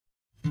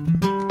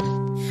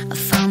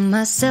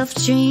myself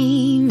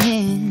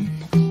dreaming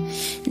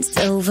in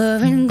silver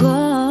and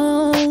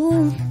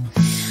gold,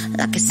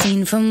 like a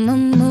scene from a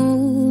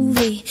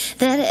movie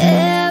that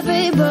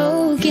every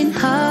broken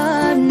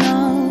heart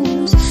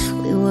knows.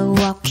 We were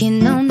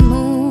walking on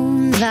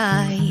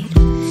moonlight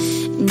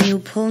and you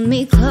pulled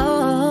me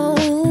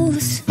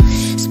close.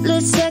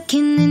 Split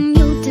second and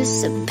you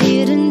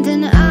disappeared, and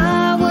then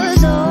I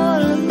was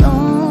all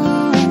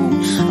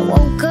alone. I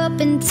woke up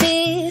in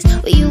tears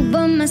with you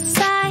by my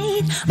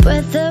side,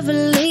 breath of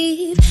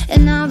relief,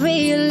 and I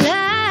realized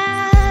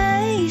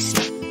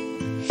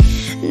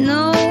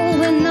no,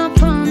 we're not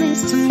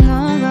promised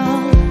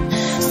tomorrow.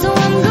 So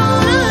I'm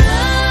gonna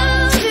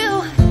love you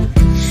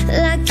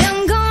like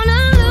I'm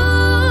gonna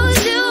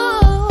lose you.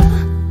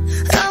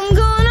 I'm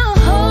gonna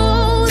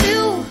hold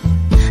you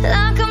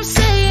like I'm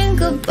saying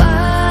goodbye.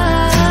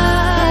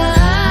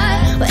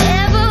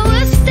 Wherever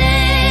we're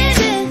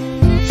standing,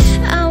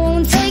 I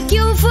won't take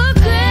you for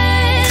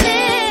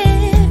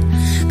granted,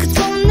 'cause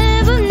we'll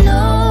never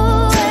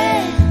know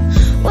it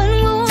when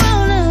we'll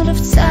run out of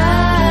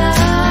time.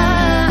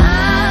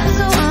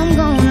 So I'm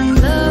gonna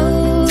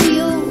love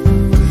you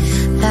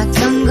like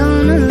I'm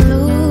gonna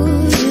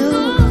lose you.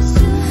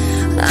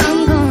 I'm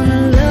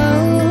gonna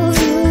love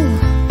you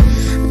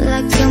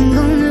like I'm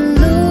gonna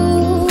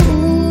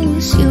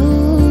lose you.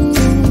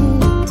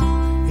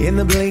 In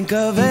the blink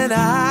of an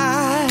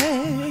eye,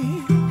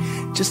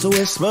 just a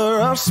whisper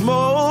of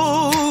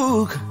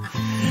smoke,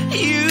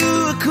 you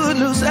could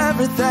lose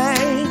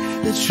everything.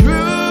 The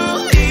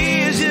truth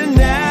is you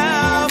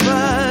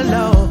never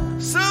know.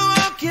 So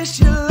I'll kiss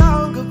you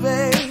longer,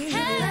 babe.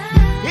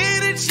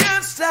 Any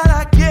chance that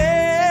I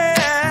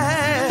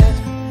get,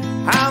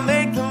 I'll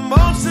make the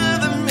most of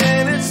the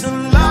minutes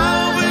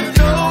alone with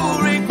no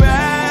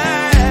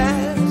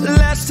regrets.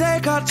 Let's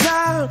take our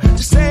time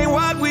to say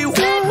what we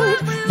want,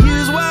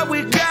 use what we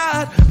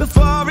got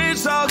before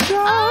it's all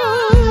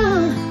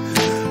gone.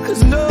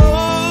 'Cause no,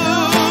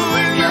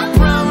 we're not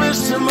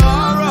promised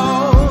tomorrow.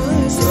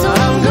 So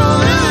I'm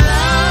gonna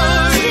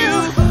love you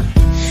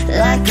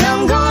like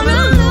I'm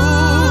gonna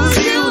lose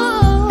you.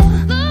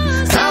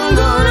 I'm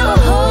gonna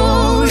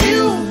hold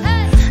you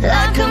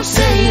like I'm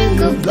saying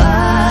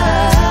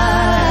goodbye.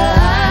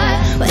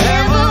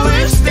 Wherever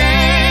we're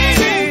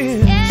standing,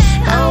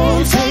 I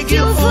won't take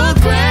you for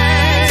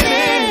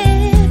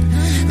granted,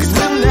 'cause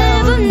we'll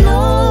never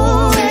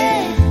know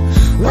it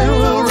when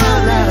we'll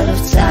run out of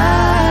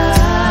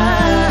time.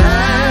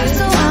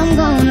 So I'm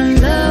gonna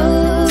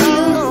love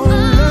you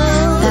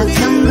like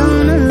I'm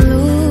gonna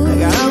lose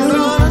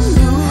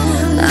you.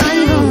 I'm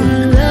gonna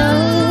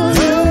love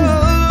you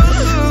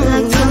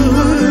like I'm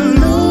gonna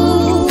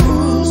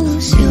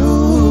lose you.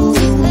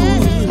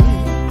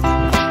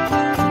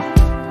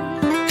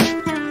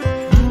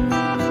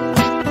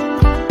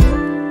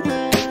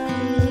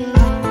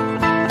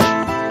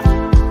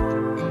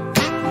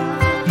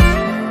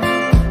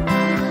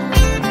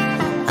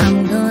 I'm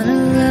gonna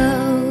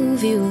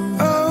love you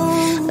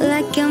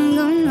like I'm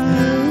gonna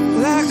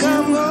Like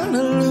I'm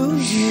gonna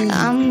lose you.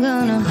 I'm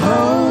gonna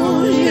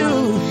hold you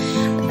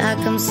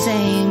like I'm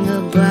saying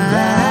goodbye.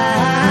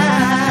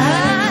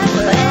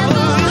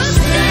 Wherever we're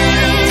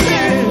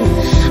standing,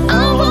 I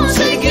won't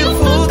take you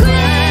for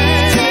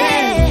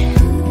granted,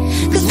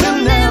 'cause we'll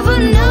never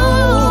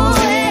know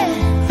it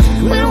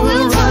when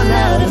we'll run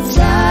out of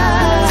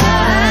time.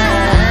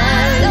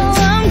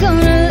 So I'm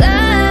gonna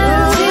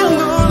love you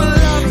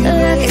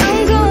like I'm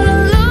gonna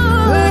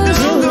lose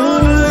you.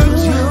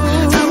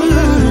 I'm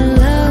gonna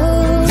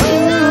love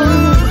you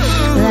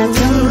like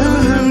I'm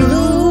gonna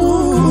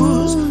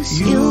lose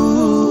you.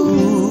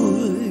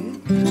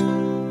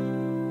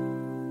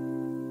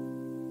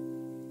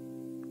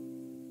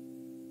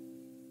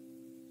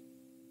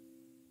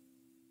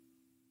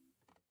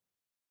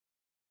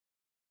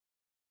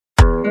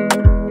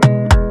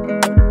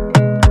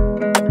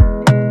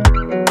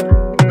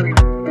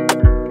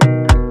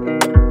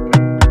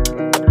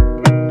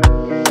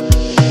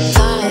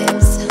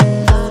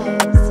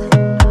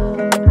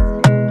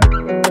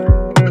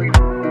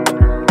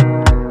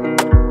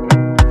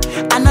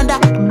 Another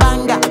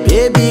banger.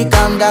 Baby,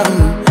 calm down,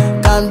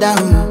 calm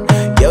down.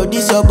 Yo,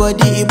 this your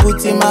body, it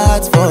puts in my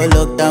heart for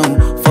lockdown,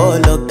 oh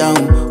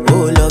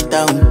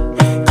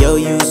lockdown. Yo,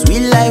 you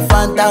sweet life,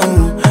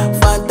 phantom,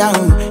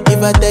 phantom.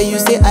 If I tell you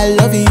say I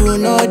love you, you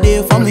know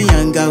they for me,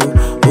 young girl,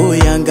 oh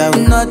young girl.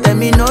 No, tell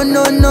me no,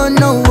 no, no,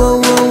 no,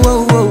 oh, oh,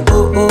 oh,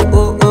 oh, oh,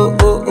 oh, oh, oh,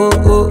 oh, oh,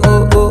 oh,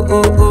 oh, oh,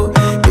 oh,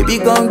 oh. Baby,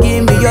 come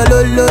give me your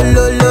lo, lo,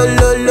 lo, lo,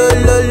 lo, lo,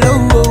 lo, lo,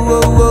 oh,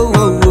 oh, oh,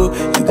 oh, oh.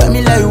 You got me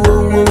like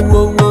whoa, whoa,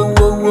 whoa, whoa,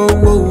 whoa, whoa,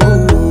 whoa,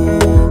 whoa.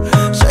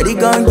 Shawty,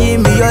 come give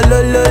me your lo,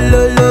 lo,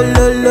 lo, lo,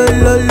 lo, lo,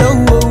 lo, lo,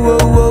 oh, oh,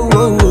 oh,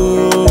 oh,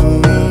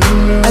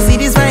 oh. I see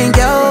this fine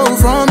girl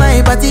from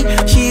my party,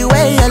 she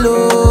wear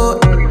yellow.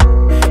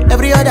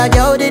 Every other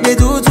girl they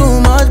do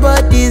too much,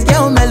 but this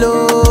girl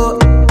mellow.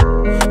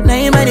 Now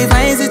in my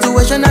divine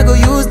situation, I go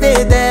use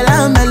they tell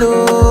I'm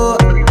mellow.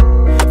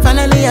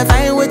 Finally, I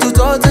find way to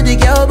talk to the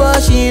girl,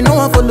 but she ain't no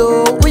one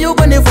follow. Who you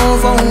gonna phone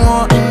for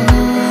one?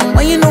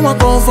 When you know I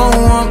come for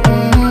one,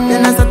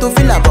 then I I start to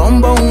feel a bum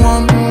bum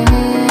one.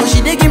 But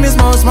she dey give me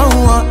small small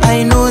one.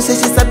 I know say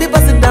she sabi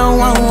pass it down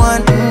one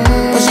one.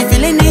 But she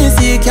feeling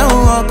insecure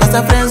one. Cause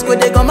her friends go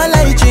they go my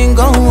light ring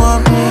go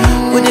on.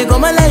 Go they go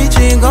my light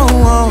ring go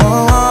on.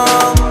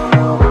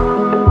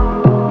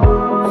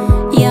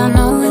 Yeah, I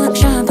know we look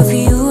shy, but for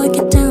you I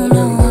get down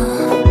low.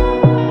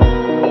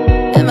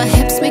 And my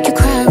hips make you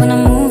cry when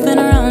I'm moving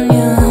around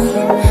you.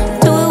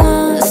 Do it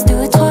once, do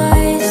it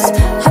twice.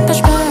 I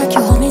push back,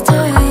 you hold me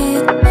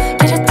tight.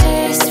 Get a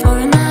taste for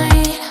a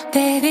night.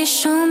 Baby,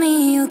 show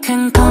me you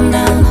can calm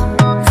down,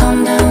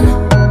 calm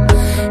down.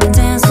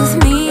 Dance with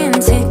me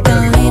and take the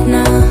lead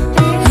now,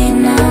 lead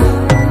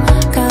now.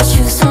 Got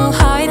you so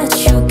high that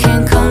you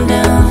can't calm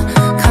down,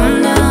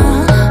 calm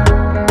down.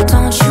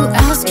 Don't you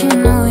ask, you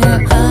know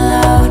you're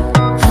allowed,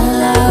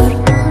 allowed.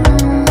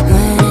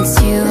 When it's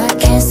you, I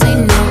can't say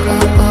no.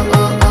 Oh,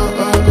 oh, oh,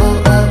 oh, oh,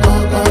 oh, oh,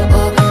 oh, oh,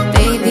 oh.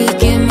 Baby,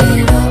 give me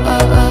low. Oh,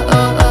 oh,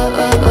 oh, oh,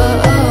 oh, oh,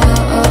 oh,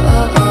 oh,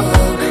 oh,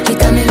 oh. You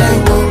got me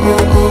like oh,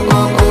 oh, oh,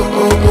 oh, oh,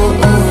 oh,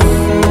 oh, oh.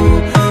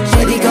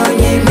 Shawty gon'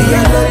 give me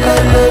a low,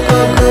 low, low,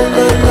 low, low,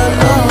 low, low,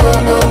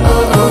 oh,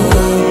 oh, oh,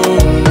 oh.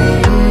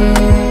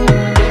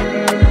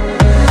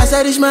 As I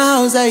reach my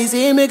house, I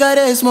see me got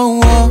a small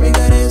wall.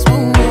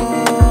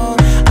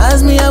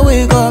 As me I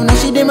wake up, now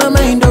she did my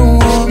mind don't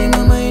walk.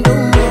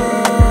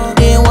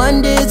 Day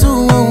one, day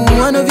two,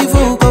 one of you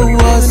folk go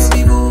us.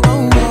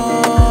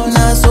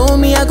 Now so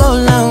me I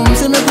go down,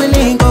 see me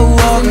willing go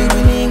walk.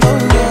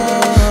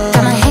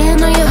 Got my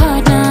hand on your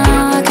heart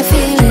now, I can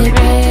feel it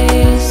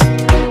race.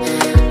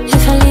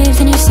 If I leave,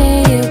 then you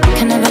say you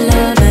can never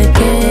love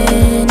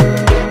again.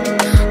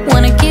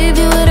 Wanna give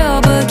you it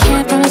all, but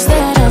can't promise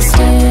that I'll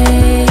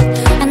stay.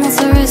 And that's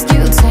a risk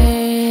you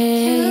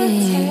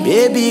take.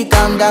 Baby,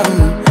 calm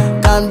down,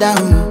 calm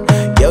down.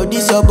 Yo,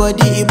 this your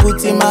body, it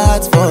puts in my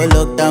heart for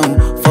lockdown,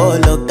 oh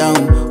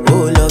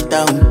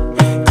lockdown.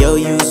 Yo,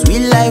 you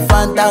sweet life,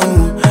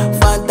 phantom,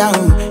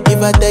 phantom.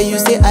 If I tell you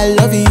say I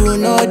love you, you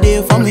know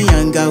they for me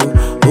young girl,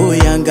 oh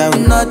young girl.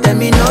 No tell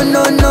me no,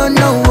 no, no,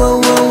 no,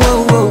 oh, oh,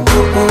 oh, oh,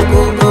 oh,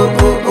 oh, oh,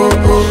 oh, oh,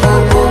 oh,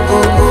 oh, oh,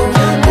 oh, oh.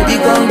 Baby,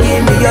 come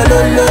give me your lo,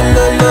 lo,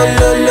 lo, lo,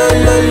 lo, lo,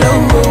 lo, lo,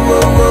 oh,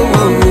 oh, oh,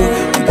 oh.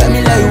 You got me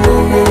like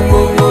whoa, whoa,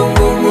 whoa, whoa,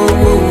 whoa, whoa,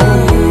 whoa,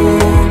 whoa.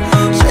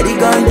 Shawty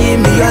gon' give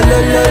me your lo,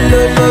 lo,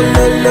 lo, lo,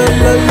 lo, lo,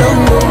 lo, lo,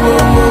 oh, oh,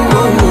 oh,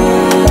 oh, oh.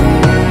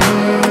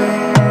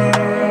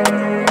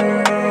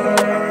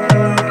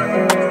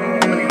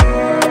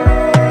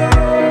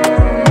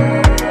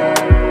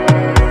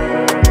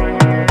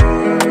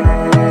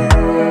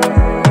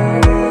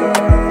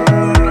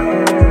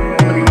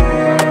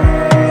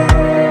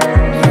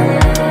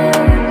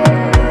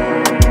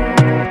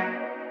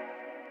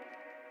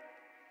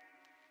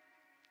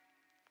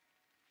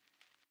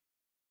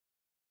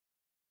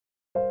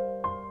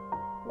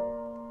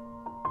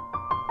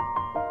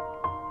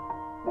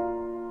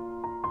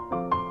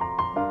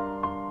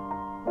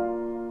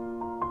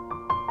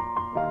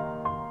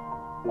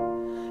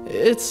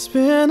 It's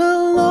been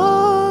a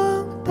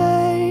long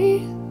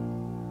day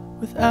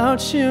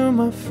without you,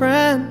 my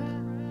friend,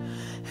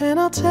 and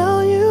I'll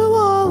tell you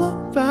all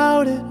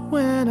about it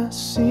when I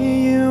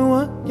see you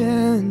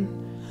again.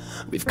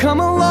 We've come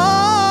a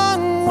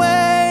long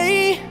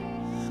way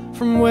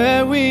from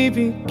where we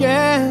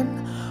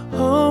began.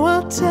 Oh,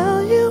 I'll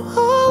tell you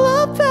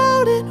all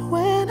about it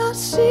when I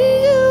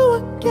see you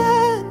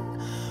again,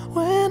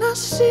 when I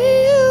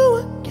see you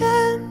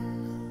again.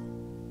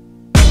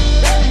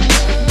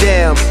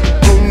 Damn,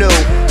 who knew?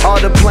 All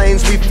the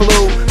planes we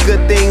flew,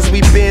 good things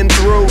we've been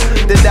through,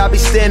 that I'll be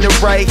standing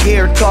right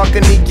here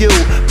talking to you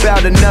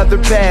about another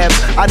path.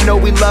 I know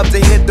we love to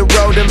hit the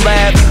road and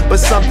laugh, but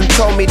something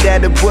told me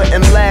that it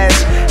wouldn't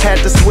last. Had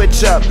to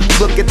switch up,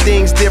 look at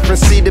things different,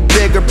 see the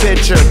bigger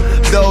picture.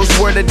 Those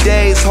were the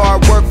days,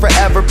 hard work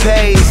forever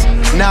pays.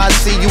 Now I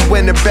see you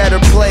in a better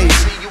place.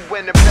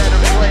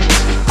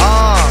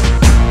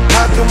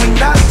 How can we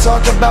not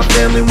talk about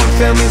family when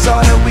family's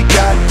all that we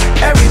got?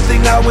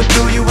 Everything I went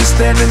through, you were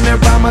standing there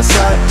by my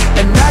side,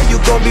 and now you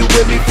gon' be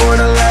with me for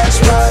the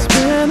last ride. It's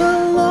been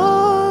a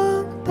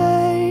long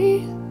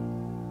day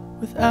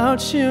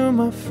without you,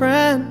 my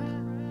friend,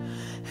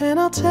 and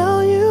I'll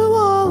tell you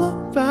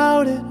all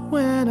about it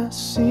when I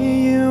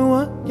see you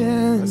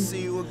again.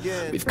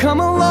 We've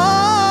come a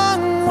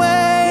long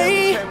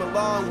way,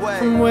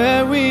 from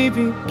where we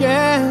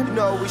began. You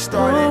know we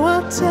started. Oh,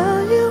 I'll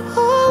tell you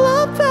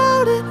all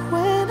about it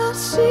when I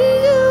see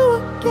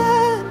you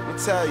again. Let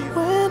me tell you.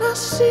 When I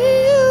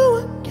see you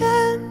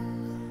again.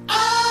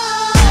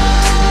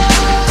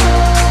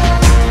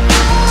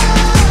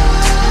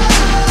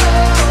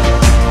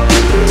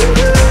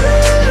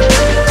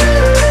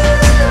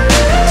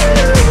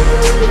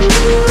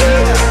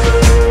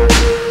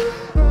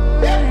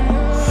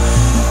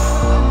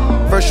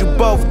 First you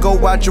both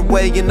go out your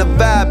way and the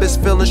vibe is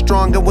feeling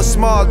strong, and what's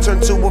small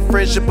turn to a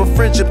friendship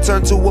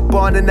turn to a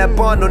bond, and that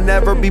bond will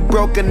never be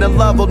broken, the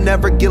love will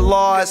never get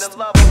lost.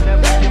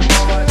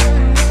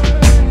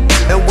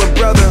 And when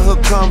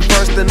brotherhood come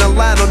first, then the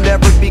line will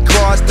never be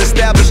crossed.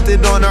 Established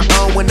it on our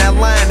own when that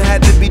line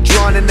had to be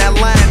drawn, and that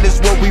line is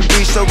what we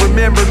reach so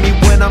remember me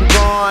when I'm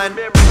gone.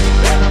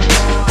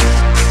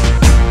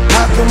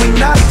 How can we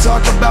not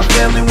talk about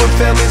family when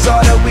family's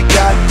all that we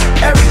got?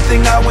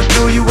 Everything I went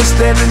through, you were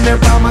standing there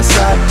by my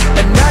side,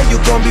 and now you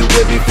gon' be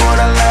with me for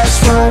the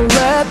last ride.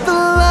 Let the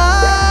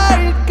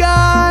light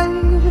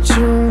guide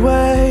your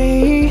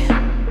way.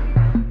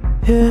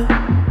 Yeah.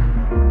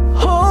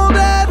 Hold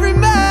every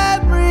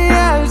memory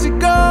as you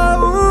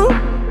go,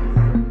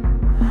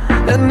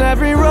 and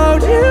every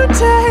road you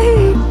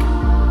take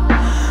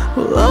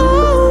will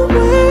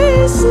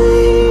always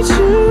lead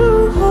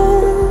you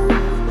home.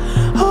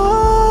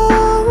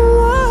 Oh,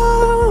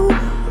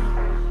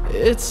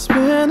 it's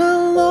been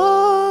a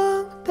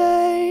long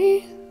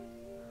day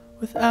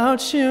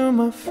without you,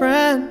 my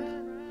friend,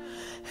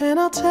 and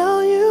I'll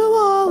tell you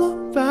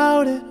all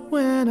about it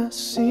when I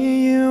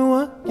see you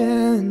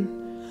again.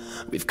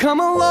 We've come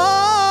a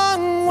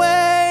long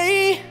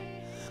way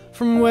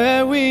from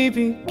where we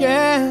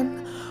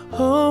began.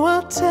 Oh,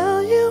 I'll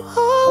tell you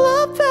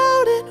all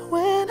about it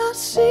when I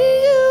see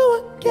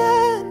you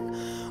again.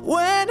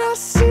 When I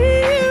see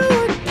you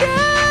again.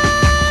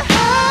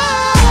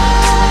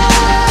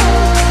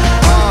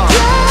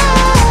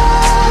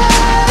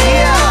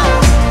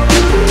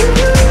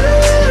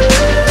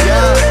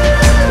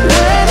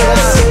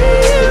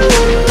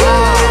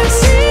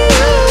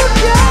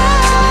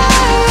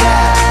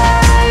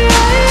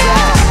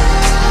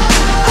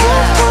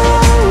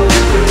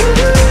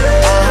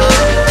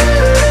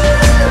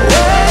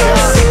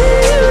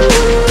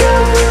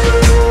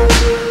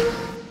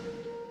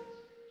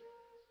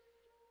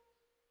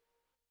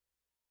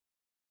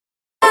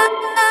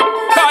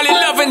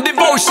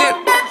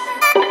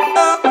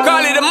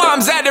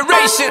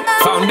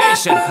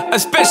 Foundation, a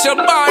special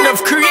bond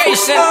of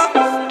creation.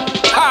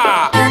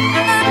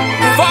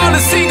 For all the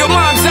single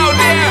moms out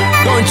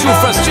there going through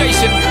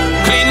frustration,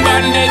 Clean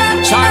Bandit,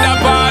 China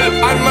Ball,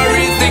 and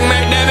Marie thing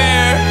make them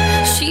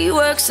air. She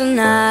works the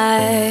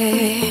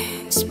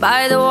nights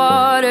by the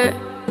water.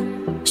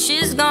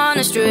 She's gone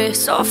astray,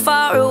 so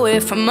far away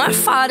from her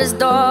father's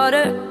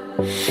daughter.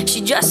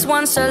 She just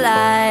wants a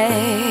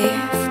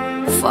life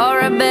for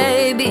a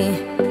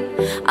baby.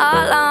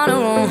 All on her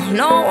own,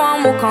 no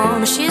one will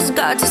come. She's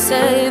got to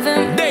save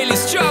him. Daily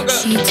struggle.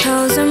 She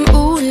tells him,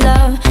 ooh,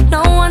 love,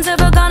 no one's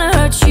ever gonna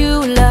hurt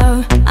you,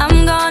 love.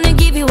 I'm gonna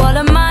give you all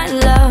of my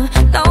love.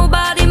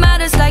 Nobody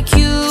matters like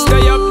you.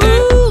 Stay up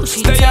there.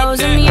 She tells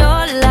him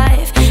your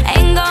life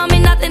ain't gonna be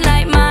nothing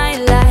like my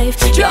life.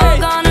 You're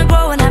gonna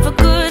grow and have a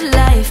good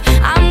life.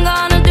 I'm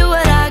gonna do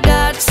what I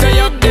got to Stay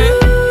up there.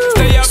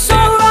 Stay up so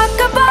there.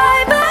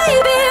 rock-a-bye,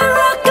 baby,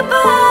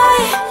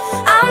 rock-a-bye.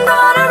 I'm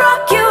gonna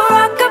rock you,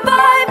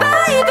 rock-a-bye,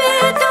 baby,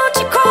 don't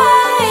you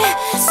cry.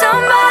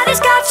 Somebody's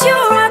got you,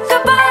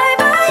 rock-a-bye,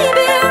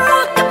 baby,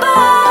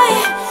 rock-a-bye.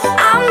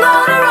 I'm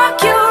gonna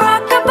rock you,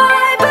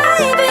 rock-a-bye,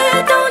 baby,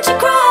 don't you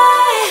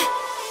cry.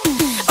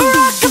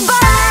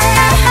 Rock-a-bye,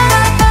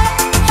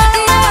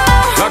 no.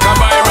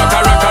 Rock-a-bye,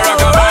 rock-a-rock-a,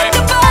 rock-a-bye.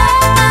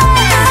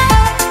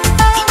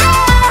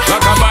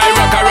 Rock-a-bye,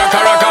 rock-a-rock-a,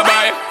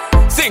 rock-a-bye.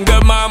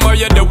 Single mom, what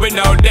you doing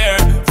out there?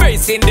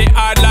 Facing the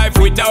hard life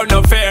without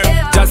no fear.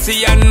 Just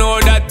see and know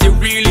that you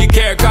really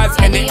care, cause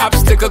any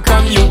obstacle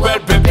come, you well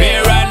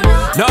prepare. And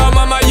no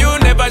mama, you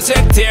never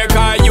shed tear,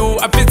 cause you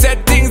have to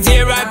set things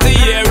year after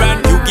year.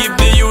 And you give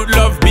the youth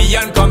love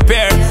beyond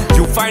compare.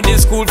 You find the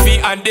school fee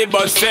and the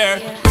bus fare.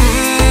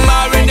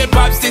 When the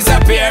pops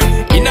disappear,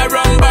 in a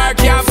wrong bar,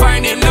 can't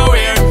find him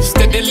nowhere.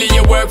 Steadily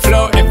your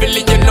workflow,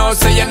 everything you know,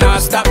 so you're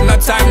not stop, no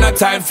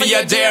time for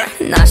your dear.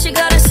 Now she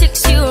got a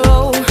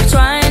 6-year-old,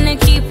 trying to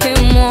keep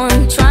him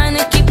warm, trying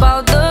to keep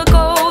out the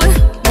cold.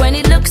 When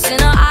he looks in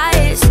her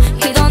eyes,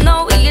 he don't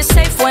know he is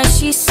safe when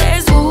she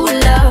says, ooh,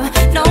 love,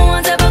 no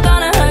one's ever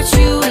gonna hurt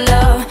you,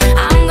 love.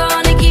 I'm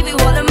gonna give you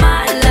all of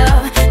my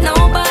love.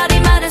 Nobody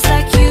matters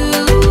like you.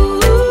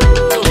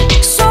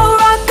 So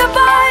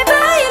rock-a-bye,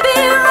 baby,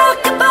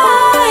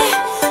 rock-a-bye.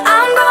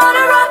 I'm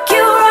gonna rock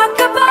you,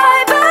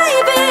 rock-a-bye,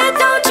 baby,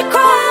 don't you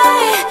cry.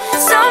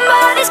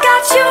 Somebody's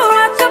got you,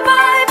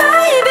 rock-a-bye,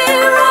 baby,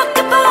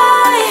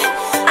 rock-a-bye.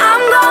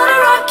 I'm gonna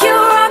rock you,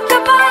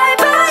 rock-a-bye,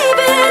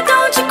 baby,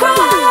 don't you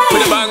cry.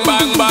 With a bang,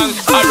 bang, bang,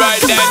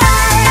 alright then.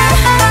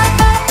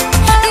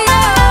 No.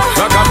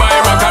 Rock-a-bye,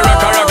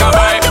 rock-a-rock-a,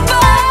 rock-a-bye.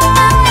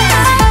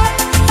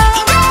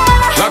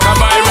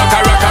 Rock-a-bye,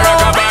 rock-a-rock-a,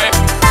 rock-a-bye.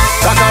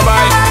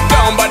 Rock-a-bye,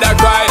 don't bother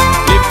cry.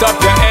 Lift up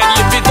your head,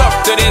 lift it up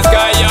to the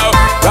sky, yo.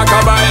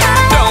 Rock-a-bye,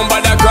 don't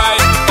bother cry.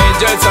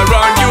 Angels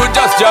around you,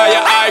 just dry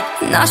your eye.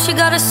 Now she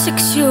got a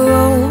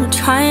 6-year-old,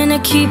 trying to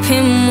keep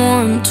him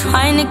warm,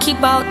 trying to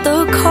keep out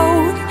the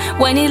cold.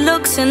 When he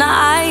looks in her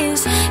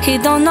eyes, he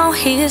don't know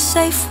he is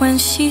safe when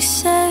she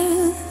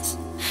says.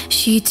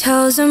 She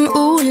tells him,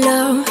 ooh,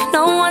 love,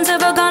 no one's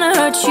ever gonna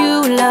hurt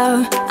you,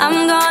 love.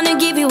 I'm gonna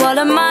give you all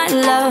of my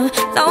love.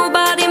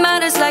 Nobody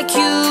matters like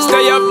you.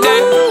 Stay up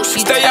there. She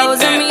Stay up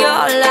tells him there.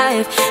 your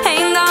life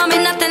ain't gonna be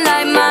nothing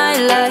like my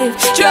life.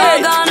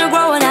 You're gonna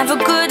grow and have a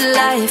good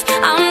life.